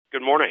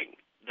Good morning.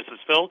 This is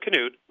Phil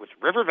Canute with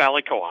River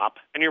Valley Co-op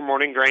and your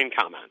morning grain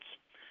comments.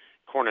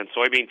 Corn and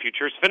soybean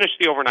futures finished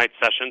the overnight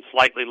session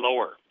slightly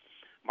lower.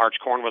 March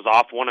corn was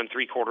off 1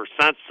 3/4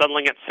 cents,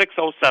 settling at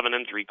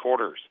 6.07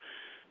 3/4.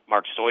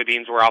 March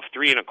soybeans were off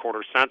 3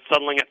 1/4 cents,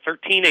 settling at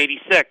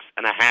 13.86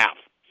 1/2.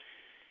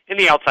 In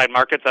the outside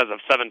markets as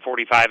of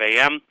 7:45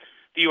 a.m.,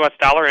 the U.S.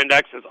 dollar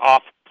index is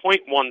off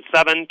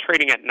 0.17,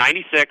 trading at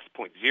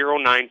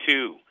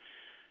 96.092.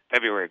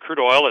 February crude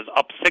oil is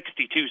up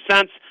 62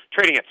 cents,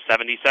 trading at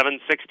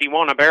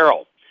 77.61 a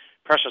barrel.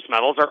 Precious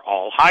metals are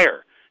all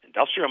higher.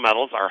 Industrial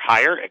metals are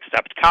higher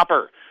except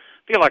copper.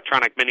 The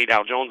electronic mini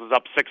Dow Jones is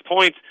up 6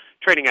 points,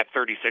 trading at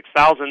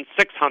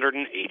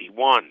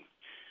 36,681.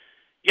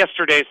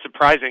 Yesterday's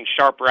surprising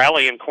sharp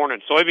rally in corn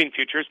and soybean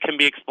futures can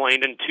be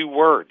explained in 2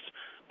 words: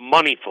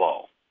 money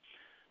flow.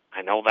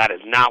 I know that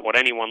is not what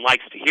anyone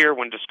likes to hear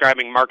when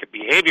describing market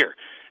behavior,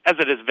 as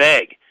it is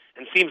vague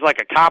and seems like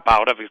a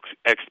cop-out of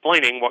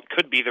explaining what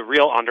could be the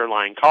real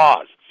underlying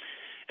cause.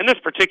 In this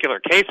particular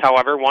case,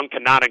 however, one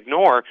cannot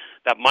ignore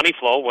that money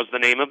flow was the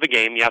name of the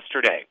game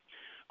yesterday.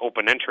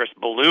 Open interest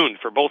ballooned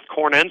for both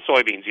corn and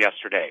soybeans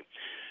yesterday.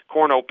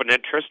 Corn open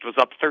interest was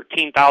up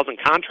 13,000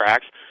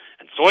 contracts,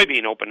 and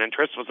soybean open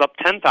interest was up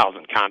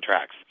 10,000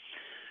 contracts.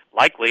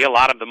 Likely, a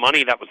lot of the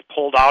money that was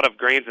pulled out of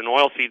grains and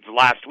oilseeds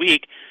last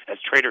week as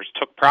traders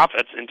took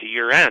profits into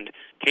year-end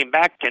came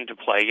back into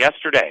play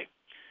yesterday.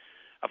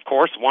 Of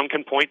course, one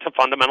can point to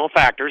fundamental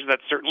factors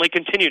that certainly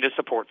continue to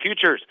support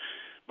futures,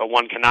 but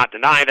one cannot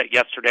deny that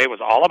yesterday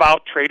was all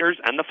about traders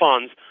and the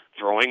funds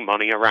throwing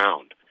money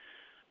around.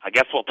 I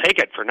guess we'll take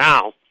it for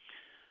now.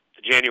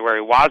 The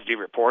January WASDE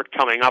report,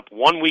 coming up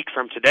 1 week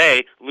from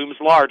today, looms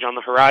large on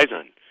the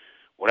horizon.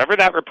 Whatever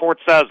that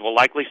report says will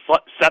likely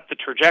set the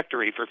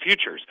trajectory for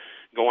futures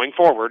going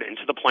forward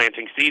into the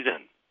planting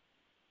season.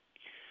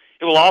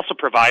 It will also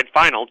provide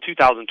final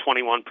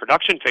 2021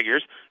 production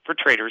figures for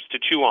traders to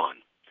chew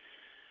on.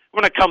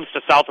 When it comes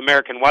to South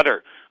American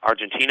weather,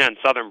 Argentina and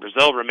southern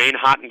Brazil remain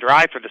hot and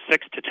dry for the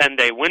 6 to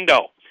 10-day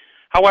window.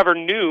 However,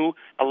 new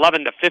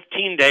 11 to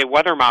 15-day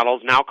weather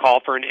models now call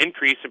for an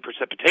increase in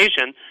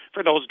precipitation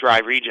for those dry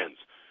regions.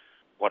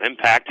 What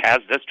impact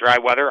has this dry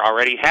weather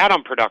already had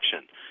on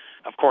production?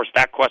 Of course,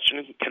 that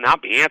question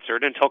cannot be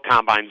answered until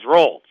combines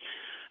roll.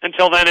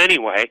 Until then,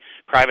 anyway,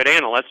 private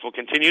analysts will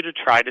continue to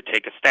try to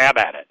take a stab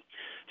at it.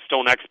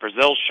 StoneX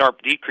Brazil's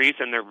sharp decrease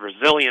in their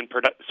Brazilian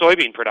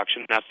soybean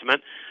production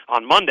estimate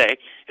on Monday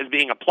is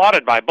being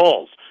applauded by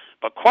bulls,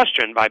 but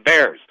questioned by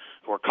bears,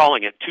 who are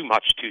calling it too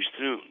much too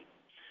soon.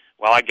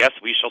 Well, I guess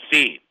we shall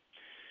see.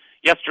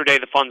 Yesterday,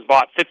 the funds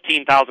bought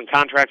 15,000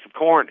 contracts of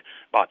corn,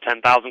 bought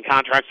 10,000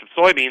 contracts of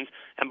soybeans,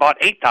 and bought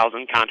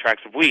 8,000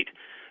 contracts of wheat.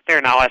 They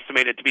are now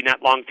estimated to be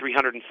net long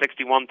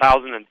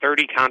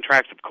 361,030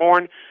 contracts of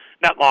corn,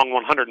 net long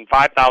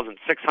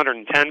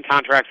 105,610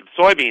 contracts of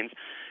soybeans,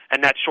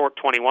 and net short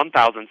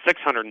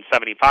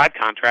 21,675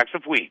 contracts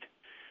of wheat.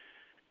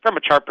 From a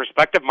chart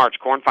perspective, March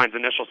corn finds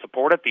initial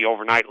support at the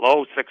overnight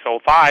low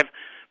 605,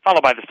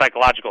 followed by the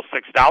psychological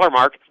 $6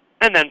 mark,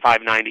 and then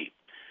 590.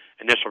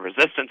 Initial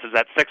resistance is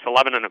at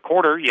 611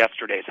 1/4,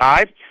 yesterday's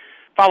high,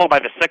 followed by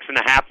the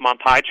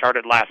 6.5-month high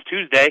charted last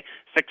Tuesday,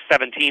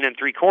 617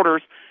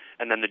 3/4,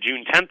 and then the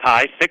June 10th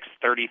high,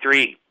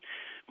 633.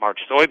 March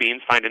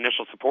soybeans find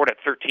initial support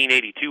at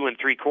 1382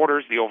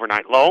 3/4, the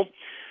overnight low,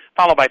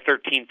 followed by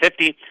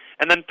 1350,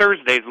 and then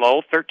Thursday's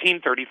low,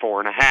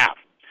 1334 1/2.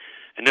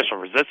 Initial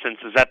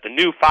resistance is at the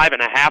new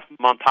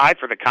 5.5-month high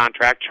for the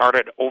contract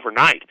charted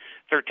overnight,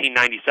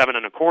 1397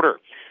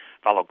 1/4,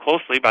 followed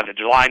closely by the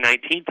July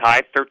 19th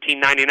high,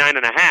 1399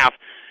 1/2,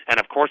 and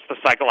of course the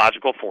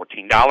psychological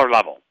 $14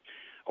 level.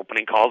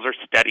 Opening calls are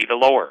steady to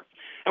lower.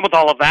 And with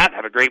all of that,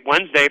 have a great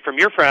Wednesday from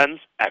your friends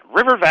at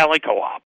River Valley Co-op.